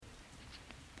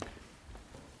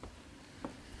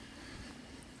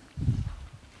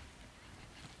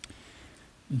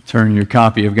Turn your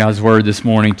copy of God's Word this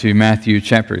morning to Matthew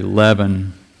chapter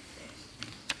 11.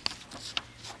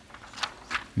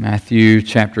 Matthew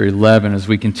chapter 11, as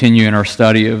we continue in our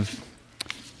study of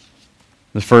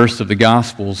the first of the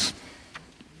Gospels.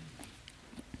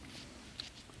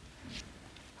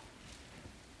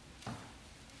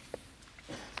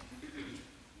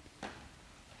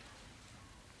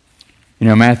 You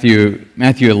know, Matthew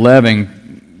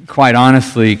 11, quite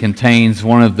honestly, contains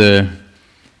one of the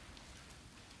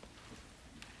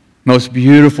most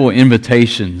beautiful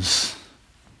invitations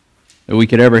that we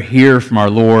could ever hear from our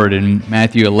Lord in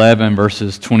Matthew 11,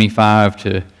 verses 25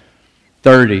 to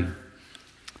 30.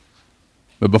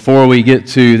 But before we get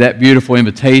to that beautiful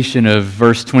invitation of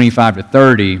verse 25 to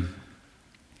 30,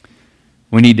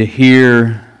 we need to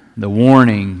hear the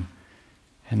warning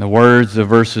and the words of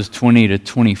verses 20 to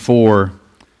 24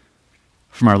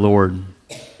 from our Lord.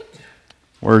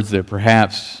 Words that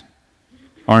perhaps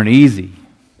aren't easy.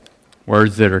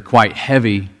 Words that are quite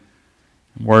heavy,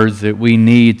 words that we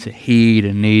need to heed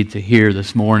and need to hear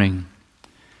this morning.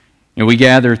 And we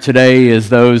gather today as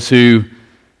those who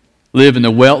live in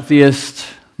the wealthiest,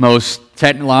 most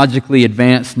technologically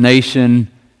advanced nation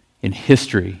in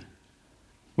history.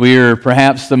 We are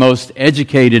perhaps the most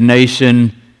educated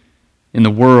nation in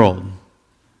the world.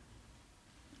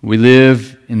 We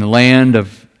live in the land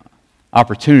of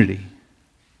opportunity.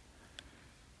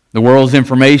 The world's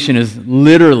information is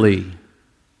literally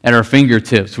at our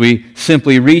fingertips. We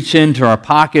simply reach into our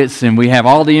pockets and we have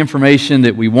all the information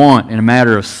that we want in a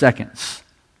matter of seconds.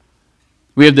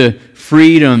 We have the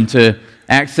freedom to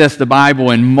access the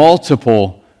Bible in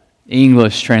multiple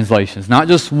English translations. Not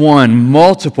just one,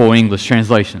 multiple English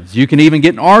translations. You can even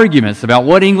get in arguments about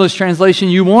what English translation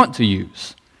you want to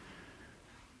use.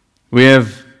 We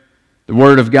have the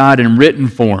Word of God in written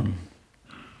form,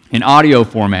 in audio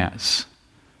formats,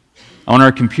 on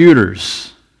our computers.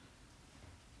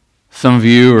 Some of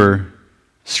you are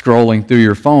scrolling through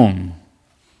your phone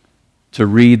to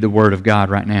read the Word of God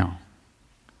right now.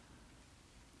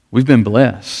 We've been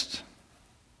blessed.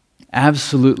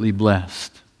 Absolutely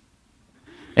blessed.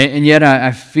 And yet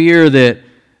I fear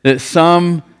that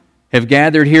some have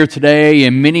gathered here today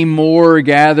and many more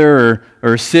gather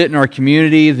or sit in our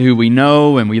community who we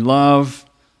know and we love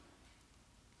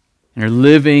and are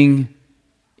living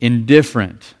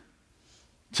indifferent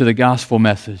to the gospel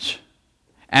message.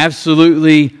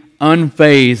 Absolutely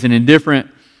unfazed and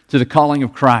indifferent to the calling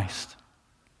of Christ.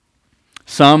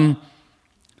 Some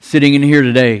sitting in here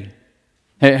today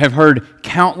have heard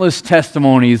countless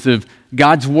testimonies of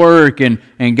God's work and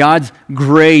God's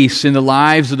grace in the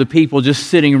lives of the people just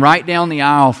sitting right down the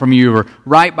aisle from you or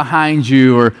right behind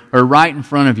you or right in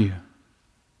front of you.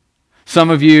 Some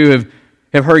of you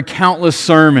have heard countless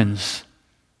sermons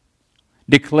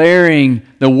declaring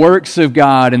the works of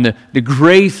God and the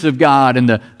grace of God and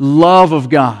the love of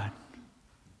God.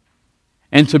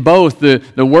 And to both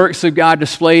the works of God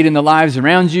displayed in the lives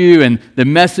around you and the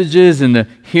messages and the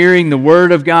hearing the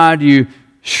Word of God, you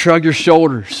shrug your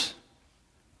shoulders.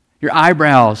 Your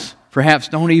eyebrows perhaps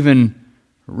don't even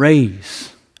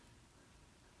raise.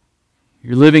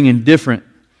 You're living indifferent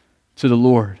to the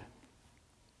Lord.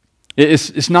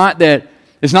 It's not that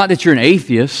you're an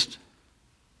atheist.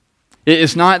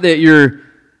 It's not that you're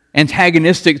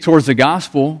antagonistic towards the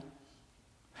gospel.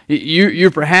 You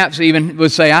perhaps even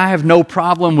would say, I have no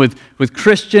problem with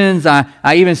Christians. I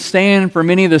even stand for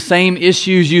many of the same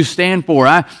issues you stand for.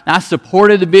 I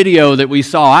supported the video that we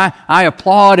saw. I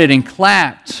applauded and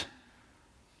clapped.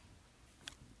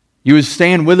 You would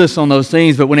stand with us on those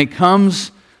things, but when it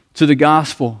comes to the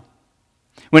gospel,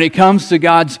 when it comes to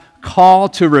God's call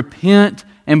to repent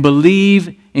and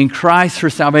believe in Christ for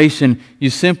salvation, you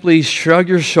simply shrug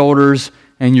your shoulders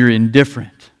and you're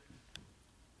indifferent.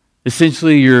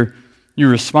 Essentially, your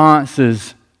response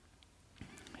is,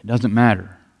 it doesn't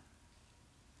matter.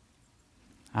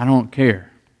 I don't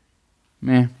care.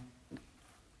 Man.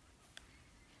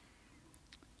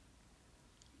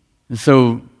 And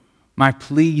so, my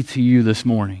plea to you this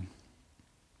morning,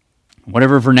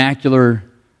 whatever vernacular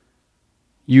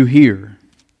you hear,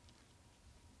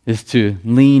 is to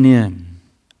lean in,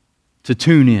 to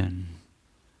tune in,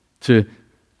 to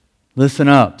listen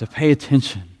up, to pay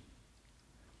attention.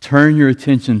 Turn your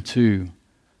attention to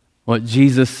what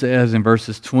Jesus says in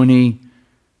verses 20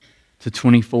 to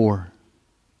 24.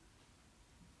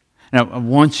 Now, I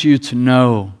want you to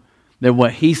know that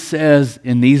what he says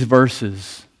in these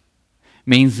verses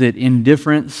means that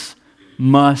indifference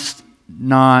must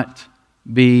not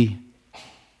be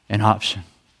an option.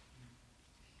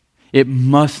 It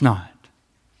must not.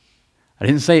 I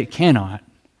didn't say it cannot,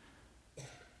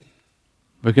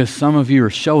 because some of you are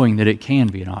showing that it can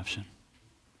be an option.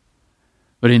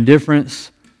 But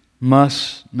indifference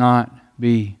must not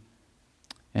be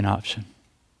an option.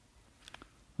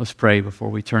 Let's pray before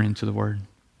we turn into the Word.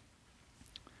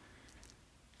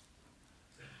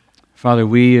 Father,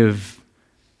 we have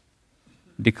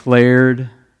declared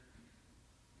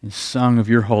and sung of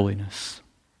your holiness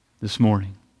this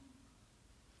morning.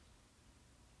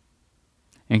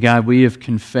 And God, we have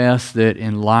confessed that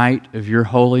in light of your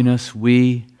holiness,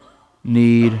 we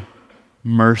need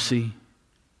mercy.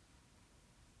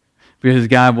 Because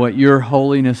God, what your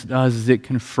holiness does is it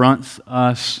confronts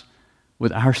us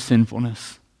with our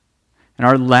sinfulness and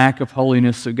our lack of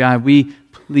holiness. So God, we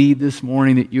plead this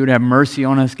morning that you would have mercy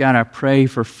on us. God, I pray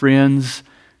for friends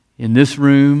in this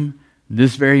room,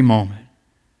 this very moment,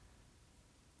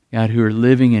 God, who are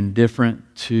living indifferent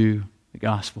to the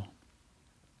gospel.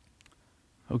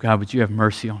 Oh God, would you have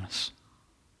mercy on us?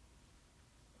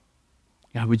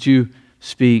 God, would you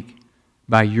speak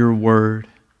by your word?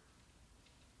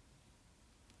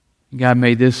 God,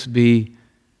 may this be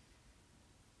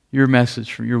your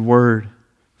message from your word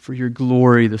for your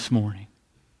glory this morning,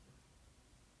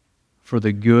 for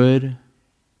the good,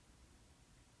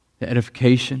 the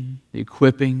edification, the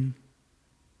equipping,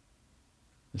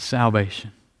 the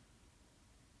salvation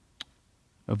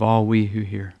of all we who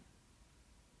hear.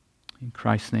 In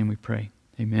Christ's name we pray.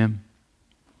 Amen.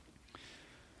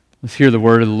 Let's hear the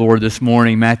word of the Lord this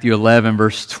morning, Matthew 11,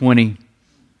 verse 20.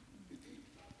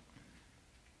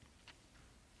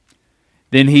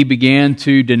 Then he began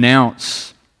to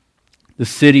denounce the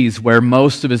cities where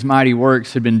most of his mighty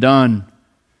works had been done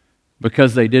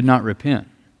because they did not repent.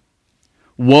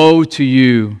 Woe to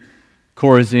you,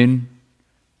 Chorazin!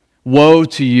 Woe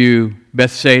to you,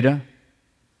 Bethsaida!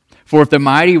 For if the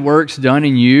mighty works done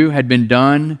in you had been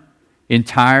done in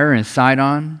Tyre and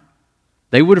Sidon,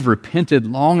 they would have repented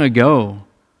long ago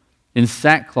in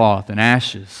sackcloth and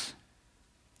ashes.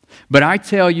 But I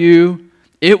tell you,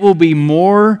 it will be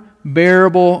more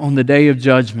bearable on the day of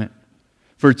judgment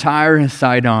for Tyre and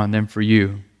Sidon than for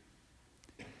you.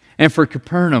 And for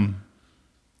Capernaum,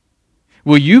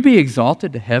 will you be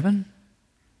exalted to heaven?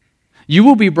 You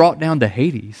will be brought down to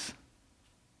Hades.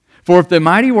 For if the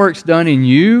mighty works done in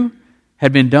you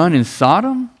had been done in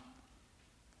Sodom,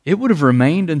 it would have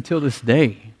remained until this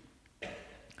day.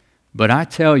 But I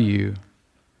tell you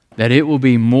that it will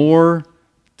be more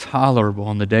tolerable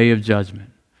on the day of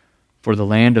judgment for the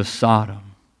land of Sodom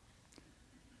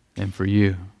than for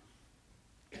you.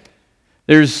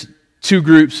 There's two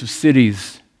groups of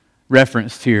cities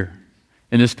referenced here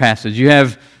in this passage. You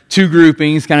have two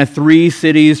groupings, kind of three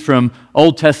cities from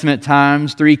Old Testament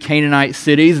times, three Canaanite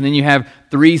cities, and then you have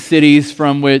three cities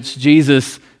from which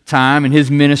Jesus' time and his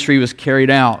ministry was carried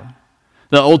out.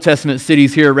 The Old Testament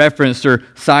cities here referenced are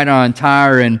Sidon,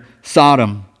 Tyre, and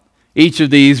Sodom. Each of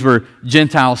these were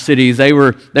Gentile cities. They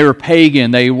were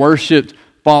pagan. They worshipped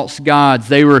false gods.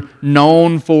 They were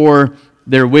known for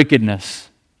their wickedness.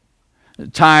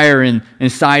 Tyre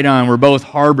and Sidon were both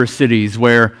harbor cities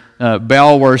where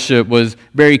Baal worship was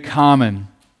very common.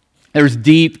 There was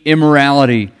deep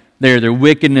immorality there. Their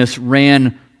wickedness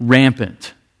ran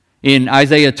rampant. In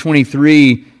Isaiah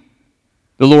 23,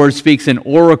 the Lord speaks an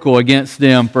oracle against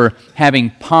them for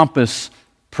having pompous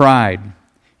pride.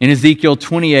 In Ezekiel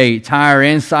 28, Tyre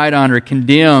and Sidon are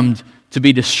condemned to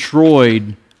be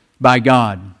destroyed by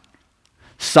God.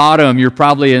 Sodom, you're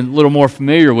probably a little more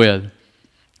familiar with.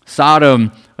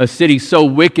 Sodom, a city so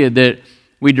wicked that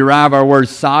we derive our word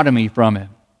sodomy from it.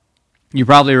 You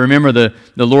probably remember the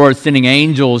Lord sending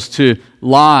angels to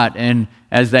Lot, and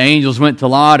as the angels went to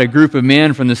Lot, a group of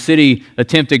men from the city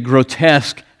attempted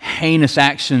grotesque, heinous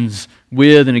actions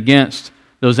with and against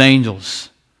those angels.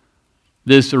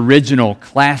 This original,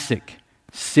 classic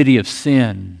city of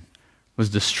sin was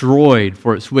destroyed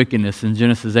for its wickedness in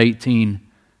Genesis 18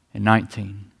 and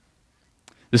 19.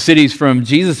 The cities from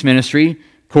Jesus' ministry,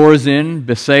 Chorazin,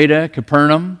 Bethsaida,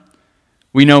 Capernaum,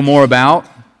 we know more about,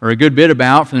 or a good bit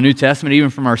about, from the New Testament, even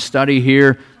from our study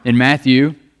here in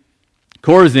Matthew.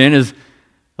 Chorazin is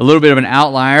a little bit of an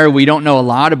outlier. We don't know a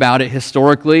lot about it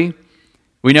historically.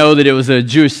 We know that it was a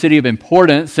Jewish city of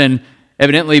importance, and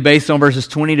evidently, based on verses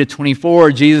 20 to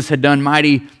 24, Jesus had done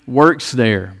mighty works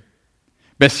there.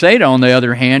 Bethsaida, on the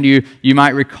other hand, you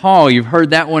might recall, you've heard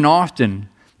that one often.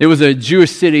 It was a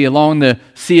Jewish city along the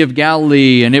Sea of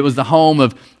Galilee, and it was the home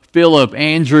of Philip,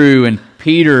 Andrew, and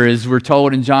Peter, as we're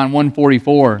told in John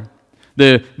 1:44.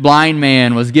 The blind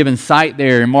man was given sight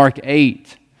there in Mark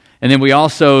 8. And then we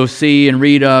also see and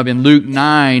read of in Luke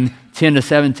 9, 10 to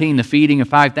 17, the feeding of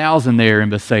 5,000 there in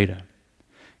Bethsaida.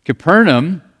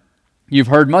 Capernaum, you've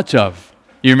heard much of.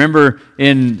 You remember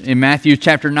in Matthew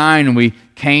chapter 9, when we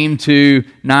came to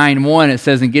 9:1, it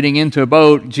says, "In getting into a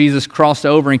boat, Jesus crossed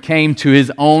over and came to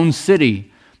his own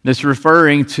city." That's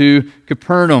referring to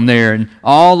Capernaum there. And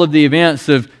all of the events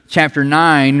of chapter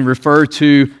 9 refer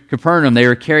to Capernaum. They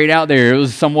were carried out there. It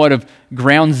was somewhat of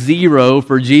ground zero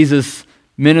for Jesus'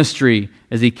 ministry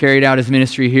as he carried out his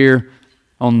ministry here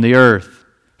on the earth.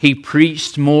 He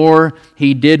preached more,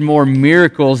 he did more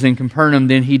miracles in Capernaum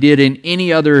than he did in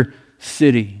any other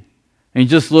city. And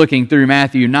just looking through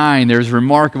Matthew 9, there's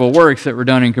remarkable works that were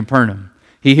done in Capernaum.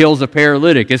 He heals a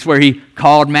paralytic. It's where he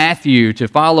called Matthew to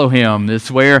follow him.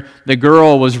 It's where the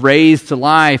girl was raised to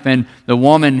life and the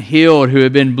woman healed who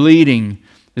had been bleeding.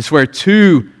 It's where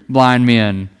 2 blind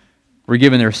men were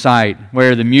given their sight,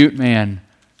 where the mute man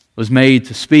was made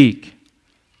to speak.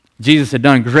 Jesus had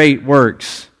done great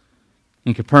works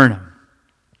in Capernaum.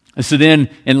 And so then,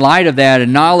 in light of that,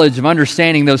 and knowledge of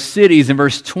understanding those cities, in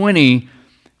verse 20,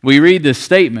 we read this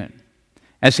statement.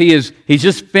 As he's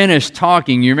just finished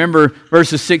talking, you remember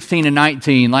verses 16 and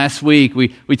 19. Last week,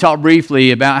 we talked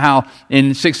briefly about how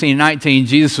in 16 and 19,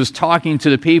 Jesus was talking to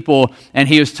the people, and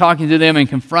he was talking to them and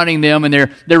confronting them, and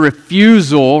their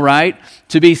refusal, right,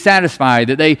 to be satisfied,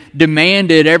 that they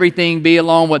demanded everything be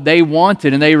along what they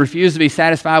wanted, and they refused to be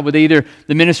satisfied with either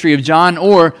the ministry of John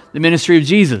or the ministry of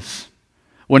Jesus.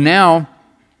 Well, now,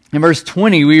 in verse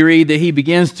 20, we read that he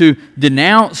begins to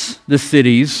denounce the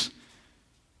cities,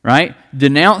 right?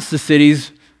 Denounce the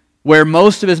cities where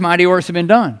most of his mighty works have been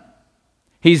done.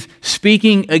 He's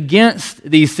speaking against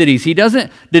these cities. He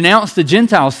doesn't denounce the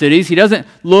Gentile cities. He doesn't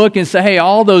look and say, hey,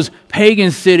 all those pagan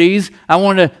cities I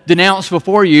want to denounce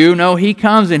before you. No, he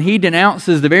comes and he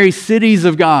denounces the very cities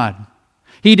of God.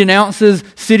 He denounces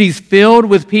cities filled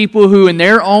with people who in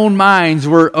their own minds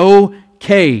were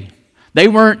okay. They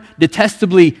weren't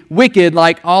detestably wicked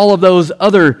like all of those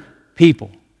other people.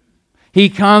 He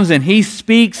comes and he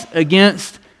speaks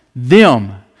against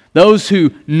them. Those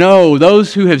who know,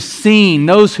 those who have seen,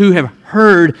 those who have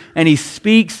heard, and he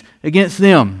speaks against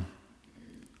them.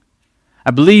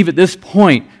 I believe at this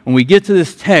point, when we get to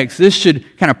this text, this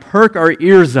should kind of perk our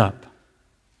ears up.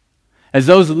 As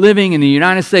those living in the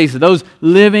United States, those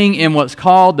living in what's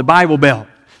called the Bible Belt,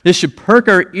 this should perk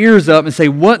our ears up and say,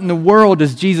 what in the world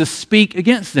does Jesus speak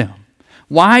against them?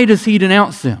 Why does he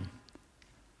denounce them?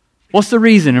 What's the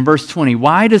reason in verse 20?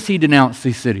 Why does he denounce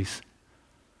these cities?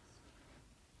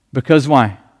 Because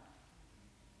why?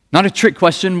 Not a trick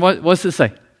question. What's it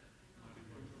say?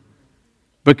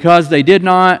 Because they did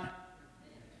not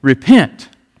repent.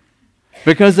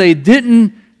 Because they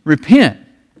didn't repent.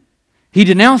 He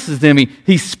denounces them.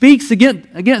 He speaks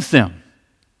against them.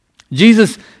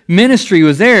 Jesus' ministry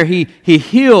was there. He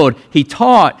healed, he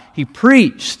taught, he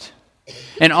preached.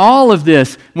 And all of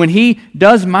this, when he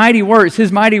does mighty works,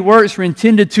 his mighty works were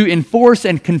intended to enforce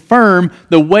and confirm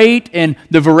the weight and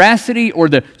the veracity or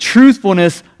the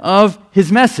truthfulness of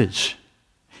his message.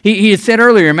 He had said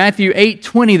earlier in Matthew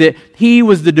 8:20 that he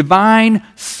was the divine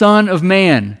Son of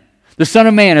Man. The Son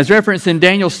of Man, as referenced in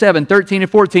Daniel 7:13 and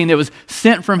 14, that was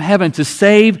sent from heaven to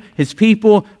save his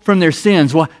people from their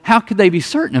sins. Well, how could they be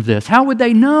certain of this? How would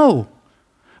they know?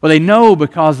 Well, they know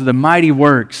because of the mighty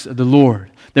works of the Lord.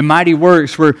 The mighty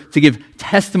works were to give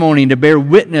testimony and to bear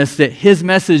witness that his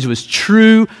message was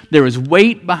true, there was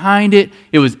weight behind it,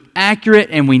 it was accurate,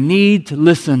 and we need to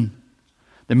listen.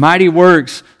 The mighty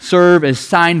works serve as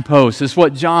signposts. It's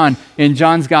what John, in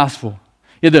John's Gospel,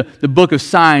 the book of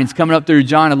signs coming up through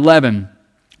John 11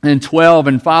 and 12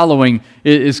 and following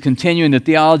is continuing the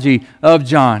theology of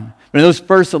John. But in those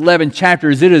first 11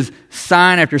 chapters, it is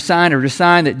sign after sign after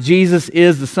sign that Jesus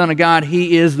is the Son of God.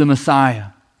 He is the Messiah.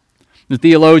 The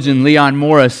theologian Leon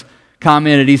Morris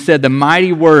commented, he said, the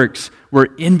mighty works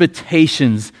were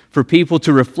invitations for people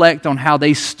to reflect on how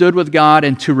they stood with God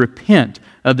and to repent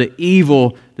of the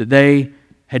evil that they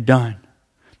had done.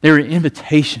 They were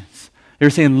invitations. They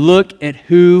were saying, look at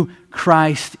who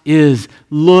Christ is.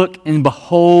 Look and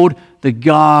behold the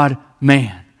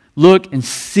God-man. Look and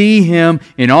see him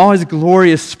in all his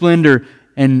glorious splendor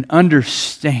and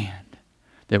understand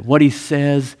that what he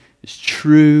says is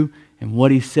true and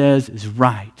what he says is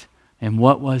right. And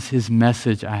what was his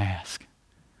message, I ask?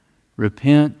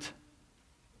 Repent.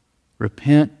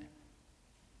 Repent,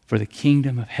 for the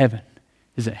kingdom of heaven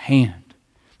is at hand.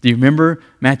 Do you remember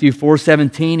Matthew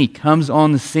 4:17? He comes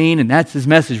on the scene and that's his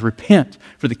message. Repent,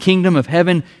 for the kingdom of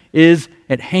heaven is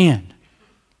at hand.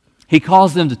 He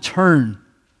calls them to turn.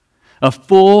 A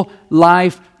full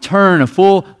life turn, a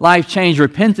full life change.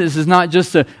 Repentance is not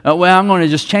just I'm going to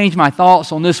just change my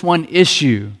thoughts on this one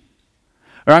issue.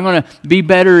 Or I'm going to be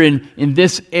better in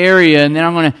this area, and then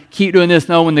I'm going to keep doing this.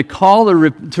 No, when the call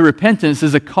to repentance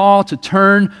is a call to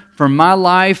turn from my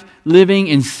life living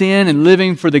in sin and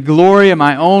living for the glory of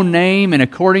my own name and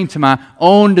according to my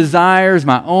own desires,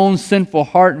 my own sinful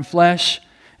heart and flesh,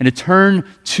 and to turn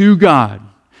to God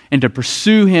and to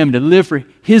pursue Him, to live for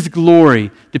His glory,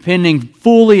 depending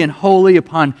fully and wholly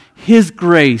upon His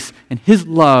grace and His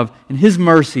love and His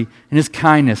mercy and His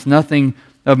kindness, nothing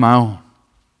of my own.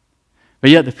 But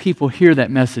yet the people hear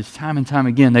that message time and time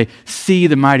again. They see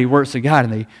the mighty works of God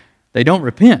and they don't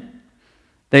repent.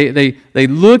 They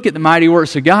look at the mighty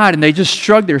works of God and they just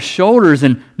shrug their shoulders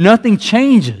and nothing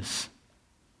changes.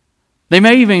 They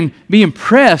may even be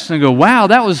impressed and go, wow,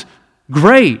 that was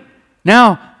great.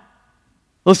 Now,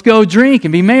 let's go drink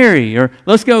and be merry, or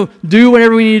let's go do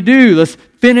whatever we need to do. Let's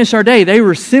finish our day. They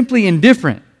were simply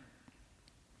indifferent.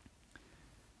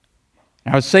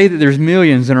 I would say that there's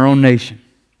millions in our own nation,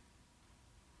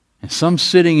 and some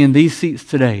sitting in these seats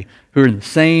today who are in the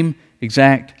same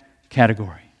exact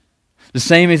category, the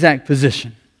same exact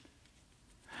position.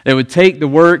 That would take the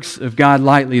works of God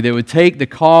lightly. That would take the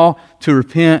call to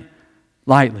repent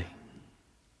lightly.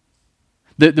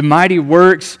 The mighty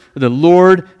works of the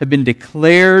Lord have been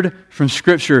declared from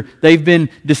Scripture. They've been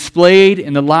displayed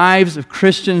in the lives of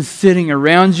Christians sitting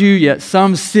around you, yet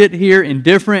some sit here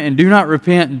indifferent and do not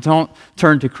repent and don't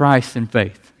turn to Christ in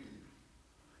faith.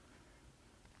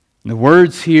 And the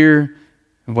words here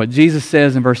of what Jesus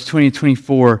says in verse 20 and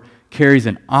 24 carries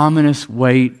an ominous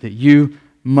weight that you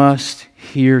must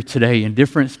hear today.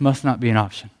 Indifference must not be an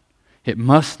option. It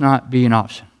must not be an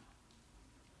option.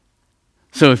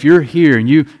 So if you're here and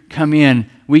you come in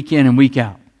week and week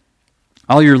out,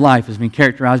 all your life has been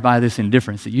characterized by this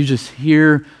indifference, that you just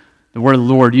hear the word of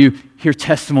the Lord, you hear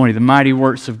testimony, the mighty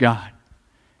works of God,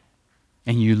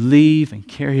 and you leave and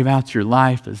carry about your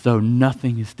life as though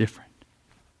nothing is different.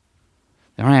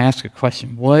 Then I want to ask a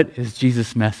question. What is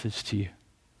Jesus' message to you?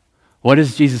 What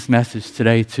is Jesus' message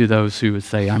today to those who would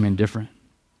say, I'm indifferent?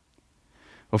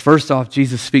 Well, first off,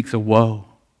 Jesus speaks of woe.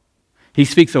 He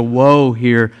speaks of woe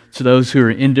here to those who are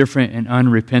indifferent and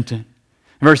unrepentant.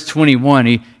 In verse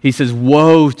 21, he says,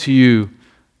 woe to you,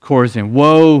 Chorazin.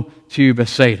 Woe to you,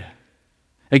 Bethsaida.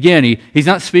 Again, he's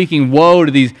not speaking woe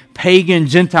to these pagan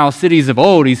Gentile cities of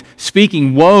old. He's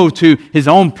speaking woe to his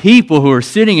own people who are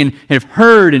sitting and have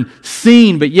heard and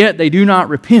seen, but yet they do not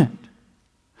repent.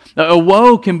 A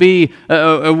woe can be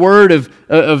a word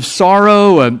of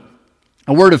sorrow,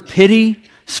 a word of pity,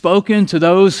 spoken to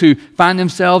those who find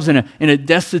themselves in a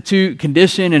destitute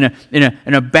condition,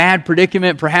 in a bad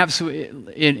predicament. Perhaps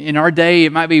in our day,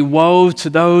 it might be woe to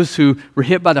those who were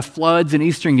hit by the floods in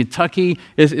eastern Kentucky.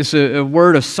 It's a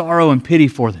word of sorrow and pity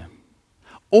for them.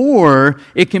 Or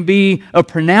it can be a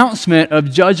pronouncement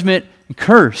of judgment and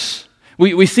curse.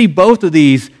 We see both of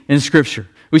these in Scripture.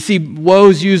 We see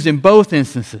woes used in both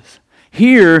instances.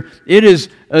 Here, it is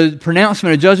a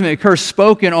pronouncement of judgment and curse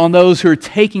spoken on those who are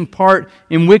taking part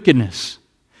in wickedness.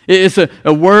 It's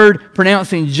a word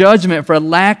pronouncing judgment for a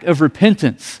lack of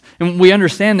repentance. And we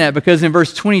understand that because in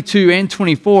verse 22 and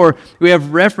 24, we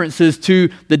have references to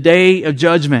the day of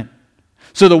judgment.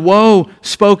 So the woe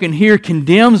spoken here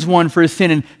condemns one for his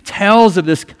sin and tells of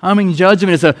this coming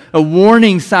judgment. It's a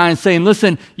warning sign saying,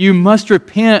 listen, you must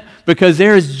repent because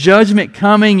there is judgment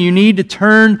coming. You need to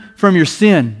turn from your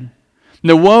sin. And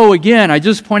the woe, again, I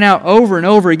just point out over and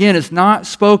over again, it's not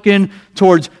spoken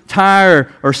towards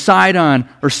Tyre or Sidon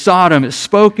or Sodom. It's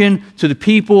spoken to the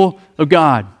people of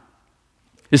God.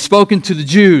 It's spoken to the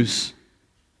Jews.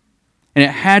 And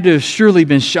it had to have surely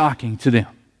been shocking to them.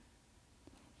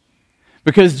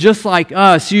 Because just like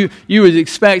us, you would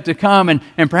expect to come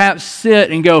and perhaps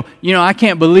sit and go, I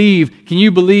can't believe, can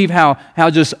you believe how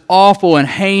just awful and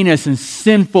heinous and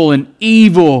sinful and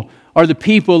evil are the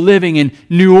people living in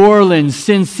New Orleans,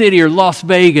 Sin City, or Las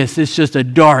Vegas? It's just a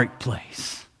dark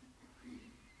place.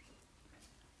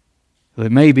 Well,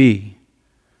 it may be.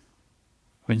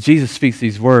 When Jesus speaks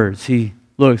these words, he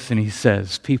looks and he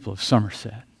says, people of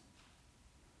Somerset,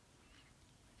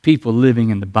 people living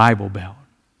in the Bible Belt,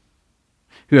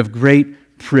 who have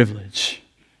great privilege,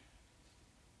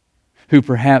 who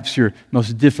perhaps your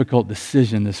most difficult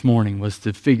decision this morning was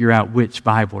to figure out which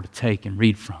Bible to take and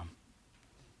read from.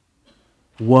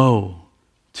 Woe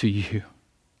to you.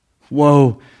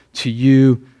 Woe to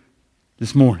you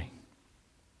this morning.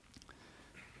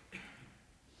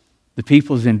 The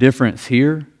people's indifference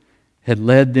here had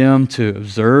led them to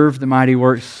observe the mighty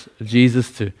works of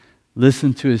Jesus, to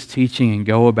listen to his teaching and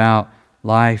go about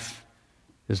life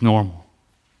as normal.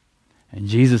 And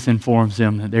Jesus informs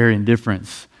them that their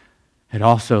indifference had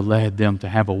also led them to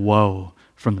have a woe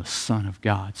from the Son of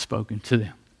God spoken to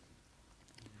them.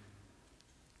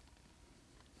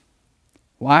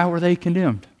 Why were they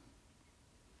condemned?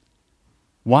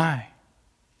 Why?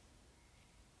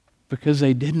 Because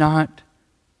they did not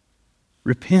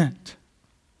repent.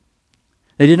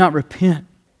 They did not repent.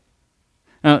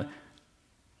 Now,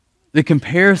 the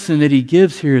comparison that he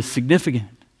gives here is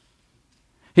significant.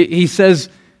 He says,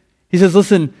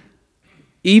 listen,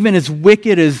 even as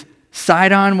wicked as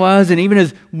Sidon was, and even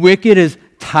as wicked as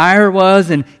Tyre was,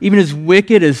 and even as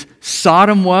wicked as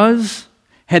Sodom was,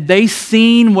 had they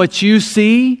seen what you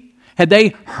see, had they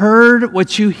heard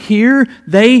what you hear,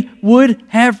 they would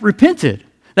have repented.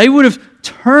 They would have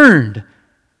turned.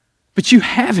 But you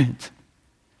haven't.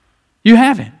 You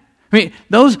haven't. I mean,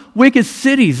 those wicked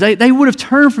cities, they would have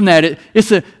turned from that.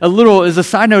 It's a little, as a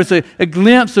side note, it's a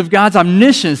glimpse of God's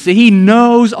omniscience. He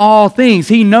knows all things.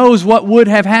 He knows what would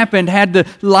have happened had the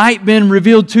light been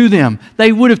revealed to them.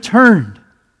 They would have turned.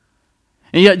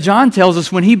 And yet John tells us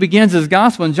when he begins his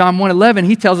gospel in John 1:11,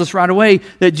 he tells us right away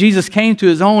that Jesus came to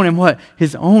his own and what?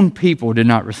 His own people did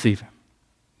not receive him.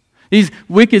 These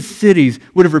wicked cities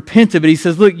would have repented, but he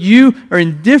says, look, you are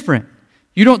indifferent.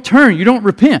 You don't turn. You don't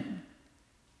repent.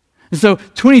 And so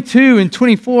 22 and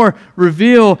 24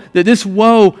 reveal that this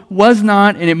woe was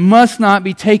not and it must not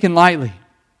be taken lightly.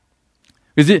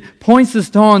 Because it points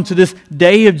us on to this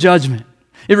day of judgment.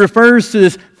 It refers to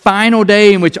this final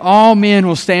day in which all men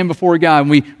will stand before God. When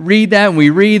we read that, when we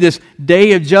read this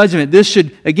day of judgment, this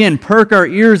should, again, perk our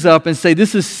ears up and say,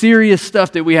 this is serious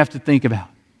stuff that we have to think about.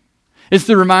 It's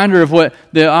the reminder of what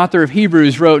the author of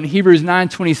Hebrews wrote in Hebrews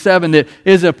 9:27, that it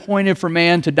is appointed for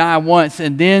man to die once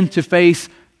and then to face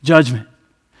judgment.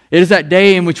 It is that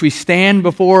day in which we stand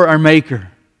before our Maker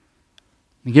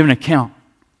and give an account.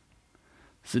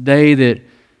 It's the day that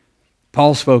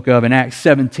Paul spoke of in Acts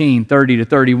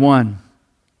 17:30-31,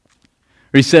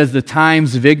 where he says the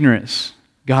times of ignorance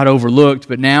God overlooked,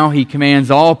 but now he commands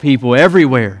all people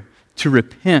everywhere to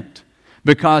repent,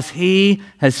 because he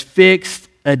has fixed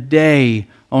a day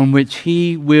on which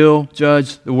he will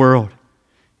judge the world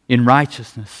in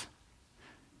righteousness.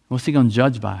 What's he going to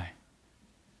judge by?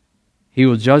 He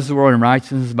will judge the world in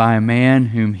righteousness by a man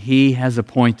whom he has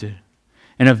appointed.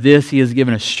 And of this he has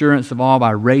given assurance of all by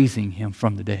raising him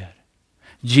from the dead.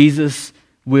 Jesus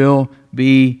will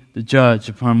be the judge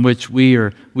upon which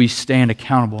we stand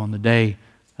accountable on the day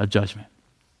of judgment.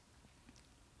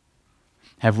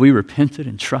 Have we repented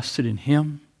and trusted in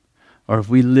him? Or have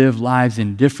we lived lives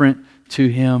indifferent to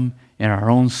him in our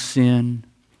own sin,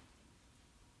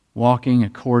 walking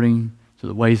according to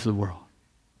the ways of the world?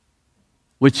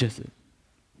 Which is it?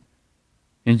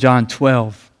 In John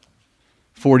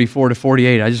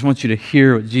 12:44-48, I just want you to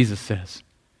hear what Jesus says.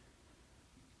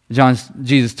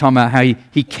 Jesus talking about how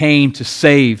he came to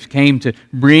save, came to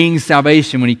bring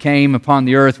salvation when he came upon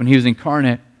the earth, when he was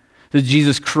incarnate. That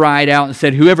Jesus cried out and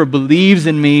said, whoever believes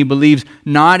in me believes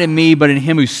not in me, but in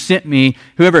him who sent me.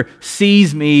 Whoever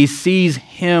sees me sees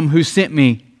him who sent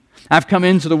me. I've come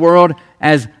into the world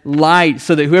as light,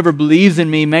 so that whoever believes in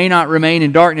me may not remain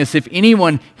in darkness. If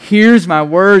anyone hears my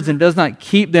words and does not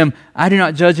keep them, I do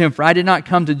not judge him, for I did not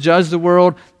come to judge the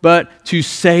world, but to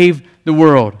save the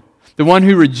world. The one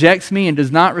who rejects me and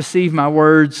does not receive my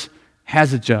words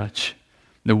has a judge.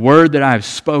 The word that I have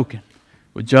spoken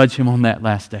will judge him on that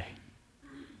last day.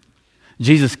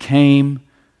 Jesus came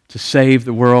to save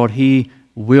the world. He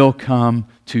will come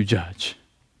to judge.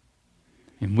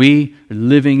 And we are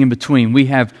living in between. We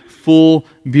have full,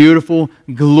 beautiful,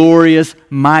 glorious,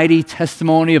 mighty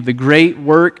testimony of the great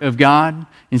work of God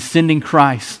in sending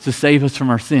Christ to save us from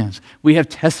our sins. We have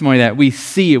testimony of that. We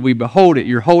see it. We behold it.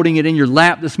 You're holding it in your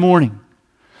lap this morning.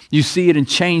 You see it and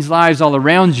change lives all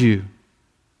around you.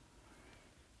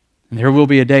 And there will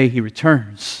be a day he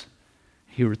returns.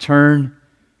 He will return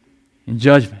in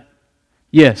judgment.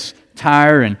 Yes,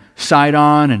 Tyre and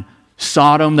Sidon and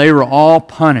Sodom, they were all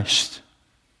punished.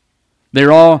 They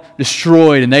were all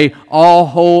destroyed, and they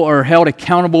all are held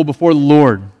accountable before the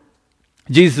Lord.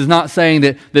 Jesus is not saying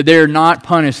that they're not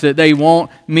punished, that they won't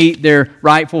meet their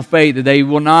rightful fate, that they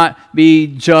will not be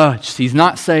judged. He's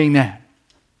not saying that.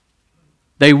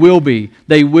 They will be.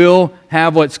 They will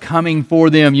have what's coming for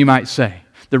them, you might say.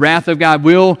 The wrath of God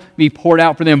will be poured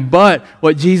out for them. But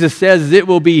what Jesus says is it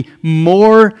will be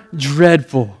more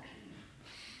dreadful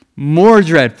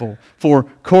for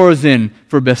Chorazin,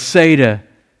 for Bethsaida,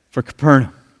 for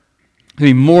Capernaum. It will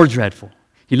be more dreadful.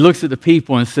 He looks at the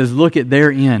people and says, look at their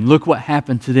end. Look what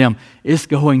happened to them. It's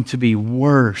going to be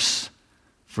worse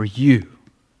for you.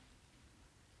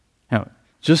 Now,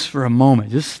 just for a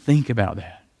moment, just think about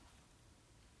that.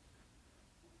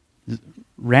 Just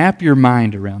wrap your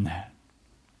mind around that.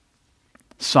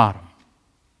 Sodom.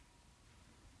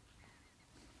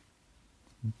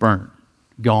 Burnt.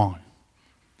 Gone.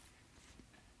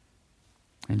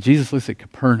 And Jesus looks at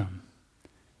Capernaum and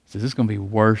says, it's going to be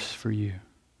worse for you.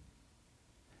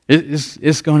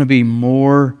 It's going to be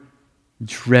more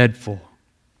dreadful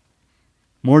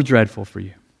for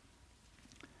you.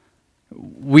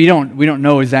 We don't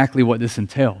know exactly what this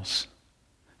entails.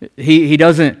 He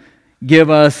doesn't give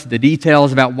us the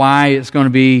details about why it's going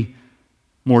to be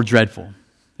more dreadful.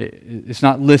 It's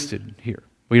not listed here.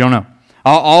 We don't know.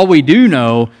 All we do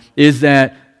know is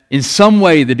that in some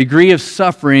way the degree of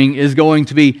suffering is going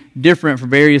to be different for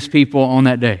various people on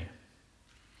that day.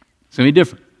 It's going to be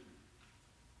different.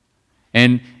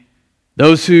 And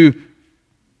those who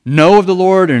know of the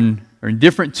Lord and are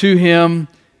indifferent to Him,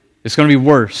 it's going to be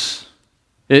worse.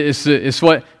 It's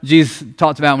what Jesus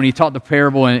talked about when He taught the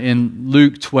parable in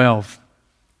Luke 12.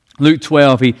 Luke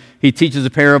 12, he teaches a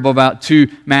parable about two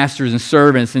masters and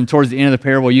servants, and towards the end of the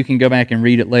parable, you can go back and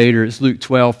read it later. It's Luke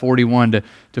 12, 41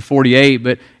 to 48,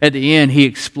 but at the end, He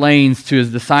explains to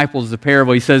His disciples the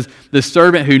parable. He says, the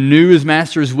servant who knew his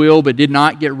master's will but did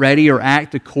not get ready or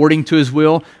act according to his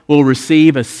will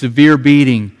receive a severe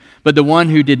beating. But the one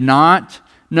who did not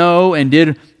know and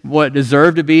did what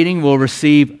deserved a beating will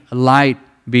receive a light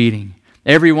beating.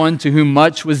 Everyone to whom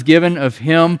much was given, of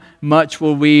him much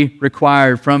will be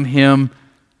required. From him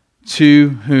to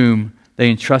whom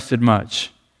they entrusted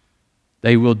much,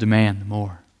 they will demand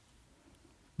more.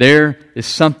 There is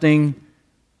something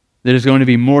that is going to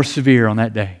be more severe on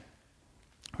that day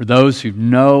for those who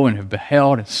know and have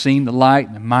beheld and seen the light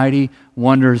and the mighty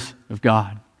wonders of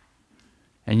God,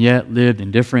 and yet lived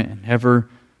indifferent and never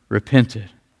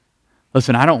repented.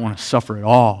 Listen, I don't want to suffer at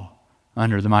all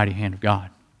under the mighty hand of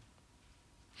God.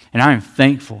 And I am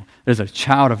thankful that as a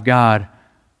child of God,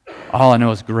 all I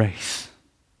know is grace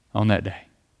on that day.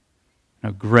 I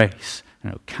know grace, I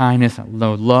know kindness, I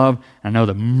know love, and I know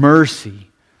the mercy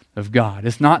of God.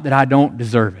 It's not that I don't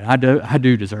deserve it. I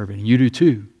do deserve it, and you do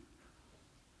too.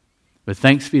 But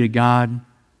thanks be to God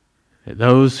that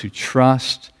those who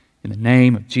trust in the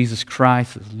name of Jesus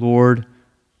Christ as Lord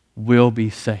will be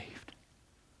saved.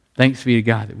 Thanks be to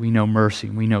God that we know mercy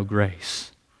and we know grace.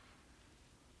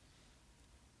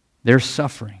 Their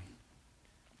suffering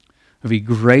will be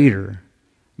greater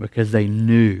because they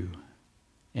knew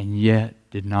and yet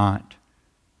did not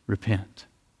repent.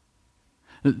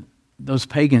 Those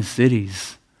pagan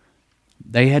cities,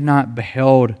 they had not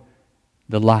beheld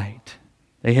the light.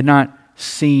 They had not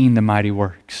seen the mighty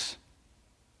works.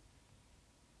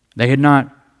 They had not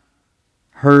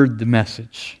heard the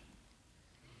message.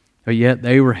 But yet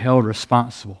they were held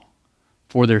responsible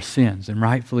for their sins, and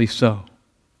rightfully so.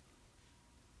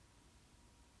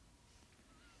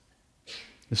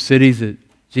 The cities that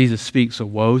Jesus speaks a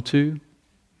woe to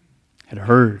had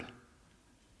heard,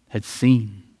 had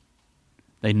seen,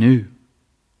 they knew.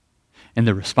 And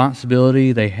the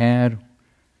responsibility they had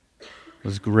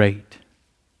was great.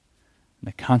 And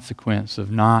the consequence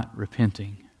of not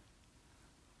repenting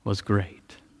was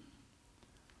great.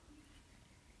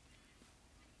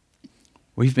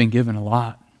 We've been given a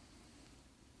lot.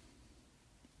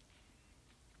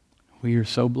 We are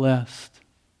so blessed.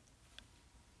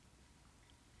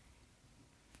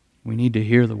 We need to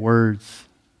hear the words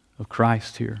of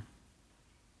Christ here.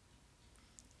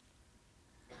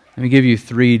 Let me give you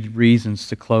 3 reasons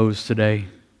to close today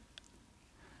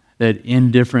that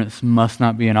indifference must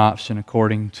not be an option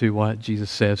according to what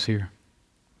Jesus says here.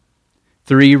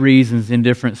 3 reasons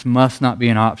indifference must not be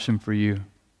an option for you.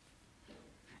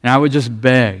 And I would just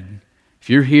beg, if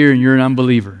you're here and you're an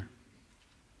unbeliever,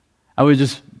 I would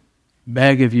just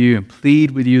beg of you and plead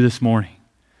with you this morning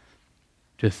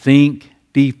to think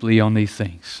deeply on these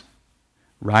things.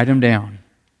 Write them down.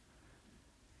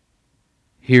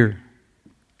 Here.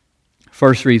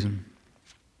 First reason.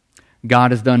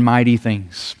 God has done mighty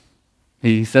things.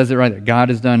 He says it right there. God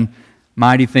has done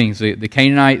mighty things. The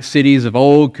Canaanite cities of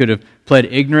old could have pled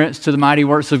ignorance to the mighty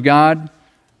works of God.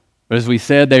 But as we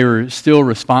said, they were still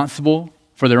responsible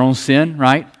for their own sin,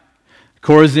 right?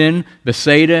 Chorazin,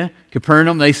 Bethsaida,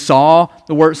 Capernaum, they saw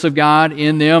the works of God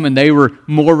in them and they were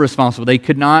more responsible. They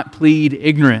could not plead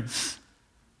ignorance.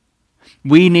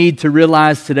 We need to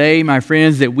realize today, my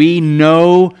friends, that we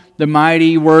know the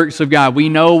mighty works of God. We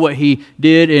know what He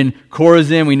did in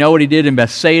Chorazin. We know what He did in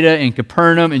Bethsaida, in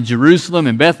Capernaum, in Jerusalem,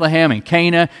 in Bethlehem, in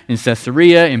Cana, in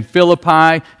Caesarea, in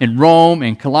Philippi, in Rome,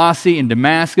 in Colossae, in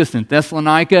Damascus, in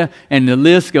Thessalonica, and the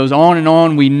list goes on and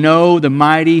on. We know the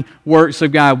mighty works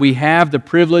of God. We have the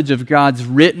privilege of God's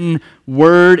written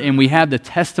Word, and we have the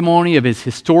testimony of His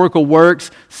historical works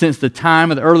since the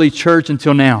time of the early church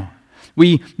until now.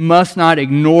 We must not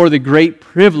ignore the great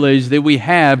privilege that we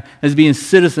have as being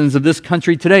citizens of this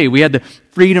country today. We had the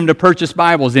freedom to purchase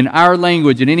Bibles in our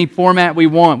language, in any format we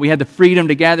want. We had the freedom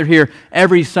to gather here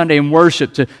every Sunday and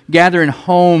worship, to gather in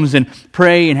homes and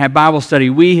pray and have Bible study.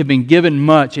 We have been given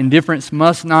much. Indifference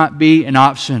must not be an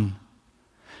option.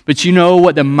 But you know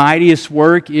what the mightiest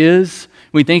work is?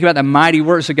 We think about the mighty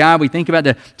works of God. We think about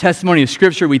the testimony of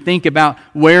Scripture. We think about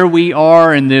where we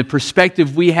are and the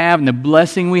perspective we have and the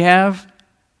blessing we have.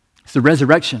 It's the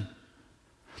resurrection.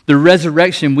 The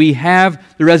resurrection. We have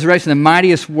the resurrection, the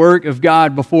mightiest work of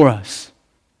God before us.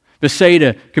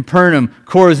 Bethsaida, Capernaum,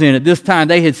 Chorazin, at this time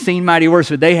they had seen mighty works,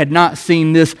 but they had not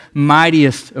seen this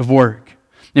mightiest of work.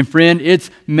 And friend, its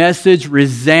message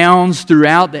resounds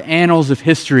throughout the annals of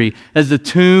history as the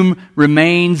tomb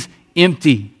remains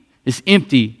empty. It's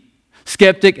empty.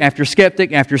 Skeptic after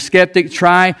skeptic after skeptic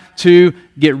try to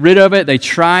get rid of it. They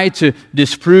try to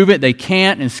disprove it. They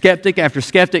can't. And skeptic after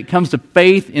skeptic comes to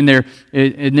faith in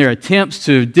their attempts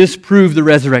to disprove the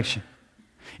resurrection.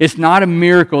 It's not a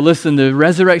miracle. Listen, the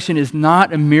resurrection is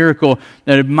not a miracle,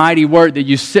 that a mighty work that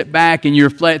you sit back and you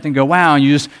reflect and go, wow, and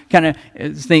you just kind of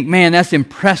think, man, that's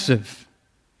impressive.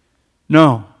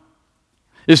 No.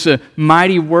 It's a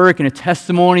mighty work and a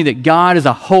testimony that God is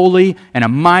a holy and a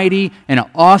mighty and an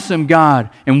awesome God,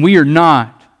 and we are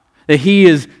not. That He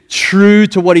is true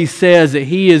to what He says, that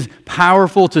He is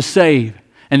powerful to save,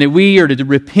 and that we are to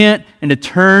repent and to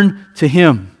turn to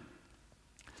Him.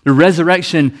 The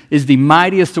resurrection is the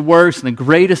mightiest of works and the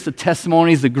greatest of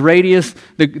testimonies, the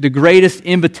greatest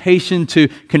invitation to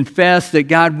confess that,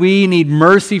 God, we need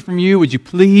mercy from You. Would You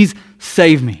please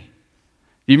save me?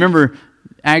 Do you remember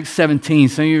Acts 17,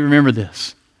 some of you remember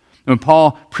this. When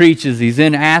Paul preaches, he's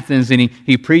in Athens and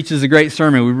he preaches a great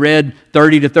sermon. We read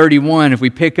 30 to 31. If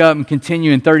we pick up and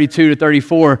continue in 32 to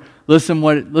 34, listen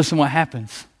what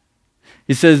happens.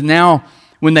 He says, now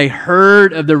when they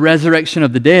heard of the resurrection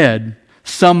of the dead,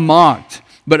 some mocked,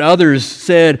 but others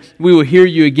said, we will hear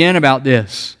you again about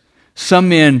this. Some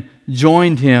men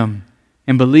joined him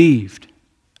and believed.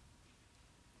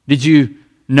 Did you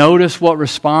notice what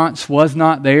response was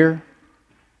not there?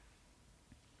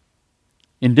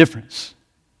 Indifference.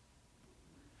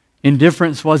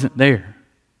 Indifference wasn't there.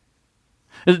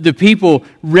 The people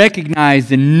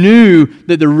recognized and knew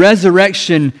that the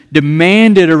resurrection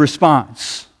demanded a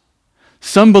response.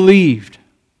 Some believed.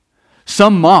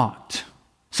 Some mocked.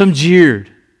 Some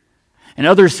jeered. And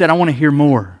others said, I want to hear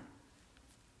more.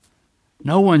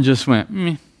 No one just went,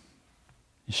 and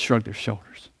shrugged their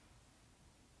shoulders.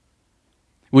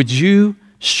 Would you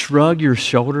shrug your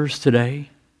shoulders today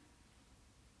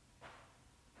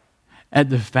at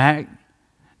the fact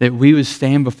that we would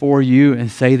stand before you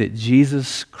and say that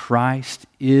Jesus Christ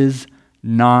is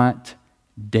not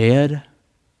dead?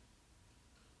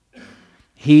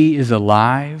 He is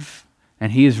alive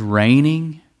and He is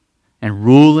reigning and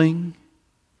ruling.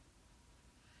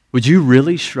 Would you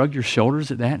really shrug your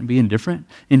shoulders at that and be indifferent?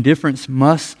 Indifference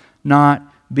must not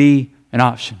be an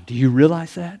option. Do you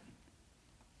realize that?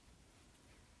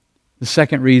 The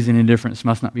second reason indifference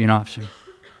must not be an option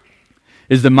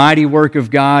is the mighty work of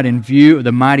God in view of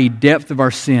the mighty depth of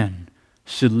our sin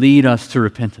should lead us to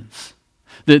repentance.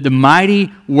 The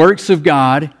mighty works of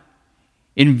God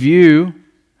in view,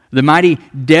 the mighty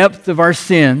depth of our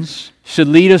sins should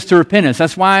lead us to repentance.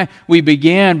 That's why we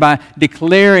began by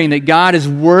declaring that God is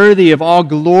worthy of all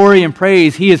glory and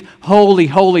praise. He is holy,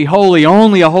 holy, holy.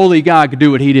 Only a holy God could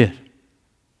do what He did.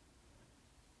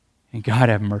 And God,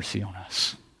 have mercy on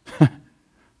us.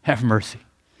 Have mercy.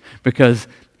 Because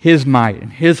His might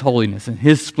and His holiness and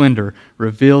His splendor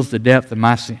reveals the depth of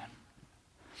my sin.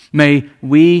 May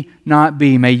we not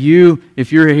be, may you,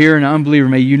 if you're here an unbeliever,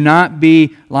 may you not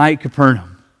be like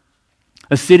Capernaum,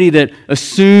 a city that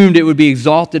assumed it would be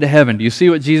exalted to heaven. Do you see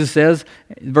what Jesus says?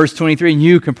 Verse 23, and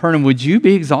you, Capernaum, would you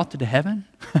be exalted to heaven?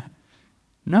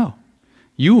 No.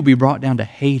 You will be brought down to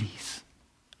Hades.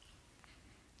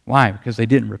 Why? Because they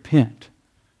didn't repent.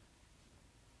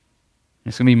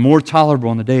 It's going to be more tolerable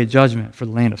on the day of judgment for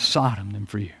the land of Sodom than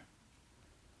for you.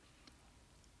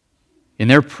 In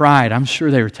their pride, I'm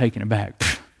sure they were taken aback.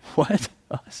 What?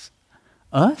 Us?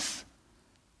 Us?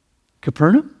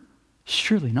 Capernaum?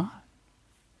 Surely not.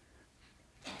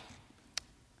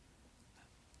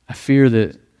 I fear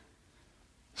that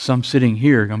some sitting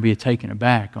here are going to be taken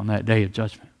aback on that day of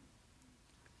judgment.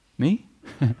 Me?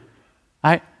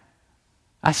 I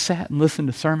sat and listened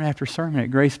to sermon after sermon at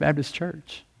Grace Baptist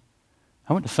Church.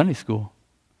 I went to Sunday school.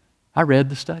 I read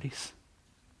the studies.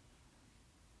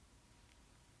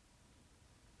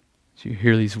 So you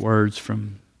hear these words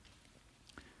from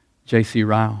J.C.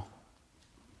 Ryle.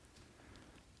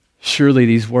 Surely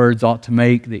these words ought to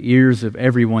make the ears of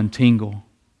everyone tingle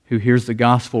who hears the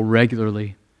gospel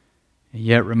regularly and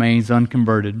yet remains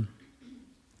unconverted.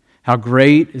 How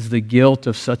great is the guilt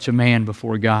of such a man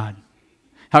before God.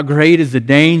 How great is the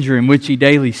danger in which he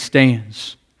daily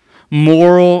stands.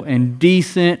 Moral and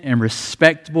decent and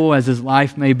respectable as his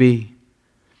life may be,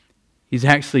 he's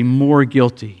actually more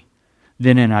guilty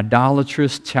than an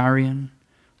idolatrous Tyrian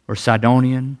or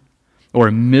Sidonian or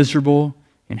a miserable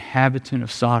inhabitant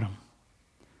of Sodom.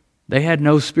 They had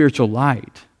no spiritual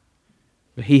light,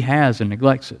 but he has and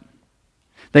neglects it.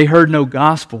 They heard no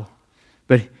gospel,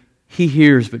 but he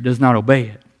hears but does not obey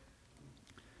it.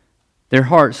 Their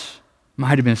hearts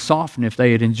might have been softened if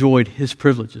they had enjoyed his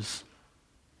privileges.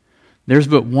 There's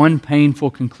but one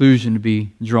painful conclusion to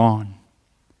be drawn.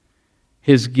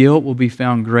 His guilt will be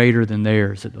found greater than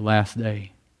theirs at the last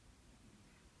day.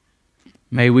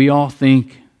 May we all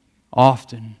think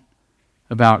often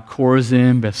about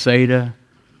Chorazin, Bethsaida,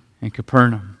 and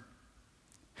Capernaum.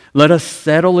 Let us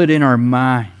settle it in our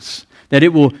minds that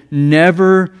it will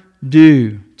never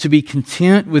do to be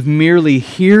content with merely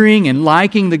hearing and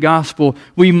liking the gospel.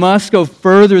 We must go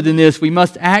further than this. We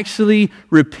must actually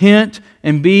repent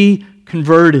and be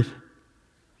converted.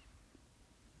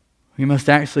 We must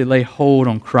actually lay hold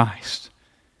on Christ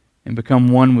and become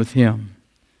one with Him.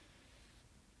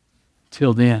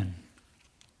 Till then,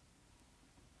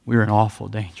 we're in awful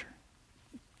danger.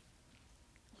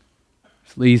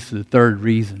 This leads to the third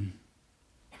reason.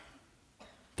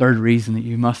 Third reason that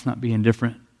you must not be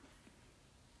indifferent.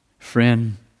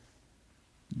 Friend,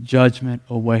 judgment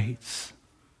awaits.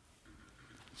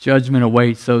 Judgment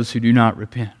awaits those who do not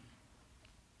repent.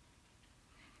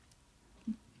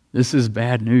 This is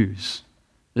bad news.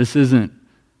 This isn't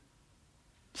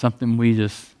something we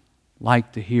just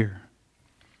like to hear.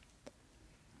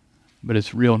 But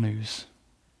it's real news.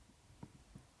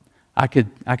 I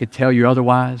could tell you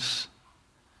otherwise.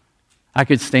 I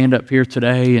could stand up here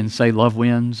today and say love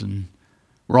wins and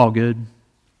we're all good.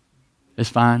 It's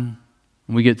fine.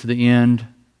 When we get to the end,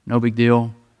 no big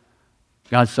deal.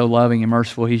 God's so loving and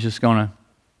merciful, He's just going to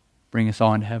bring us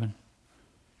all into heaven.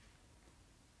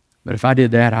 But if I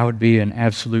did that, I would be an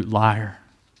absolute liar.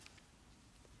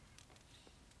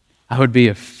 I would be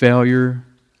a failure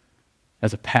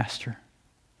as a pastor.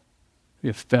 I'd be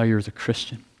a failure as a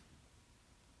Christian.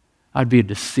 I'd be a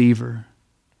deceiver.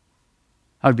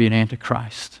 I would be an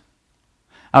antichrist.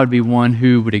 I would be one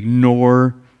who would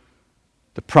ignore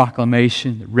the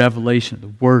proclamation, the revelation of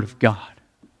the Word of God.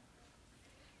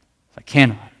 I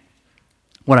cannot.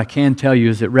 What I can tell you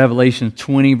is that Revelation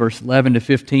 20, verse 11 to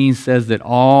 15 says that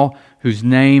all whose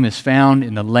name is found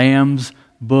in the Lamb's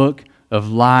book of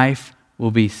life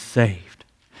will be saved.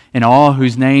 And all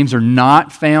whose names are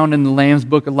not found in the Lamb's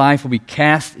book of life will be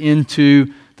cast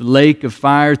into the lake of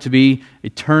fire to be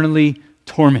eternally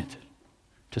tormented,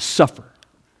 to suffer.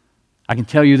 I can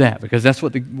tell you that because that's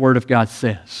what the Word of God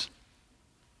says.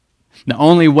 The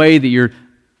only way that your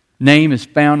name is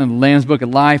found in the Lamb's book of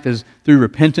life is through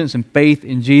repentance and faith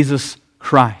in Jesus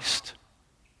Christ.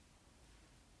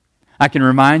 I can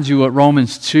remind you what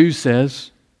Romans 2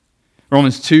 says.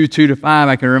 Romans 2, 2-5,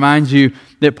 I can remind you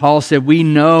that Paul said, we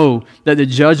know that the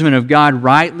judgment of God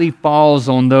rightly falls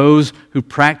on those who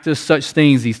practice such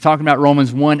things. He's talking about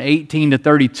Romans 1,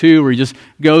 18-32, where he just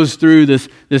goes through this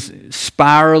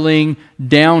spiraling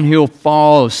downhill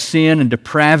fall of sin and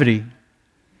depravity.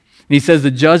 And he says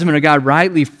the judgment of God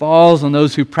rightly falls on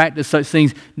those who practice such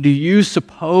things. Do you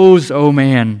suppose, oh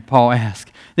man, Paul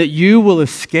asks, that you will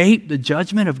escape the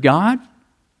judgment of God?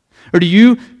 Or do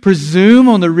you presume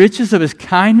on the riches of His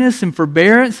kindness and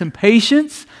forbearance and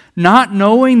patience, not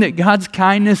knowing that God's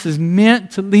kindness is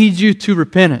meant to lead you to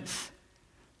repentance?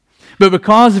 But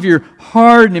because of your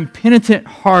hard and impenitent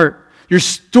heart, you're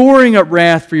storing up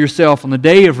wrath for yourself on the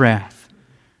day of wrath,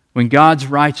 when God's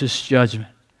righteous judgment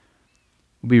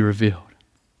will be revealed.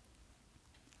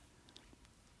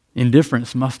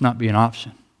 Indifference must not be an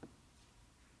option.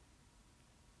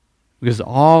 Because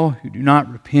all who do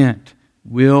not repent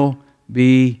will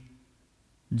be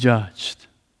judged.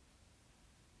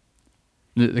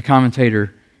 The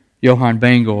commentator Johann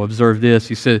Bengel observed this.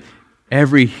 He said,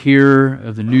 every hearer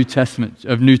of the New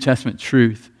Testament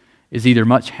truth is either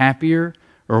much happier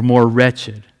or more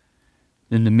wretched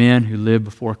than the men who live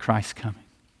before Christ's coming.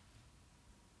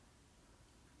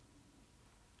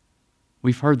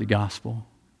 We've heard the gospel.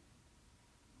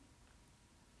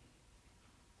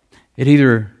 It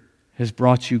either has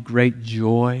brought you great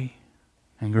joy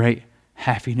and great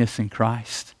happiness in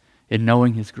Christ, in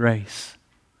knowing His grace,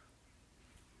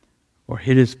 or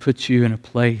it has put you in a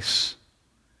place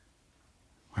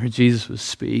where Jesus would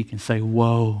speak and say,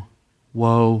 woe,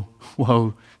 woe,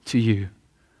 woe to you.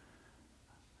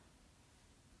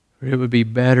 It would be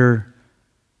better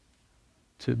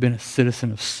to have been a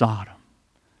citizen of Sodom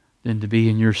than to be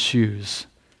in your shoes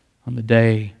on the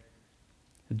day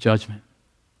of judgment.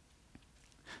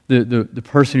 The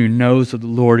person who knows of the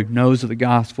Lord, who knows of the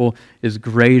gospel, has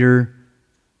greater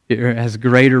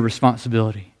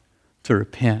responsibility to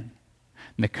repent.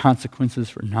 And the consequences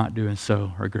for not doing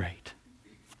so are great.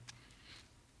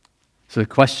 So the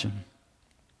question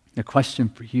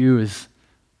for you is,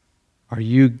 are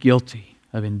you guilty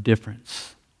of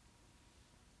indifference?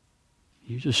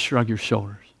 You just shrug your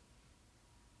shoulders.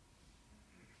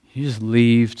 You just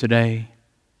leave today,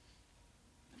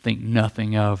 think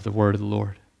nothing of the word of the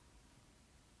Lord.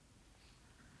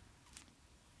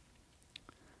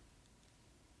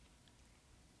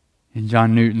 In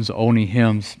John Newton's Olney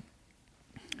Hymns,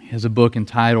 he has a book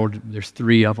entitled, there's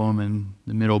 3 of them, and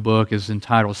the middle book is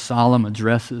entitled Solemn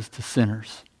Addresses to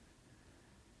Sinners.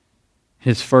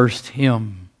 His first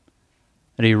hymn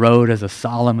that he wrote as a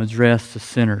solemn address to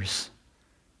sinners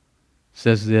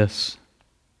says this: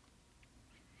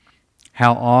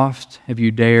 How oft have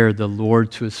you dared the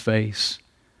Lord to his face,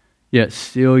 yet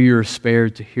still you are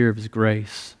spared to hear of his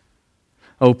grace.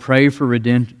 Oh, pray for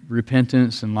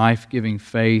repentance and life-giving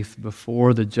faith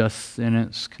before the just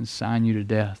sentence consign you to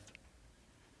death.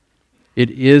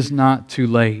 It is not too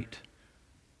late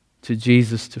to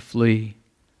Jesus to flee.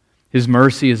 His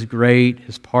mercy is great,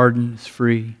 his pardon is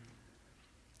free.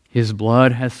 His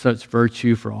blood has such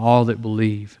virtue for all that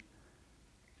believe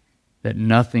that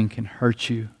nothing can hurt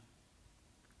you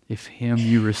if him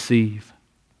you receive.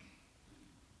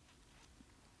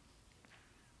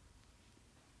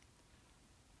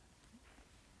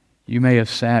 You may have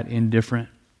sat indifferent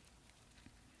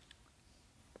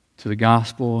to the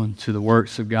gospel and to the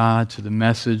works of God, to the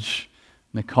message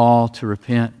and the call to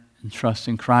repent and trust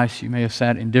in Christ. You may have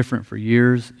sat indifferent for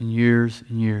years and years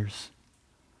and years.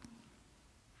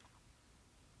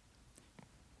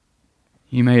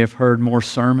 You may have heard more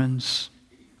sermons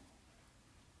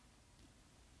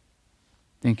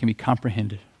than can be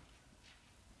comprehended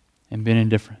and been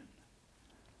indifferent.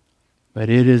 But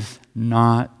it is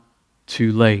not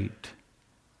too late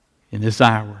in this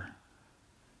hour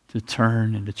to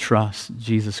turn and to trust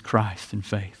Jesus Christ in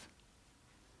faith.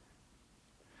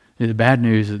 The bad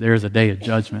news is that there is a day of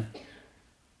judgment.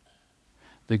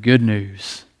 The good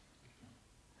news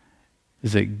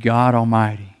is that God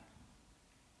Almighty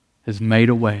has made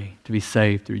a way to be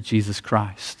saved through Jesus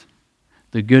Christ.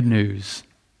 The good news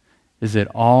is that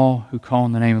all who call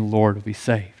on the name of the Lord will be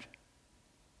saved.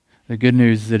 The good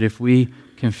news is that if we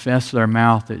confess with our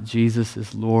mouth that Jesus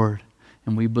is Lord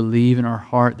and we believe in our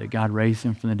heart that God raised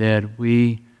him from the dead,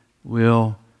 we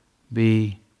will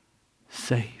be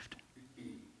saved.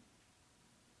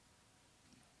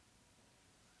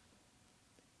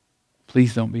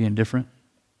 Please don't be indifferent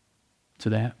to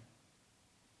that.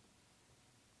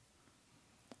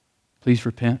 Please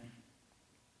repent.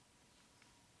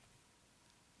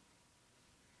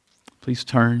 Please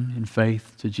turn in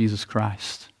faith to Jesus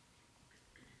Christ.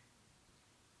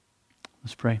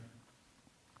 Let's pray.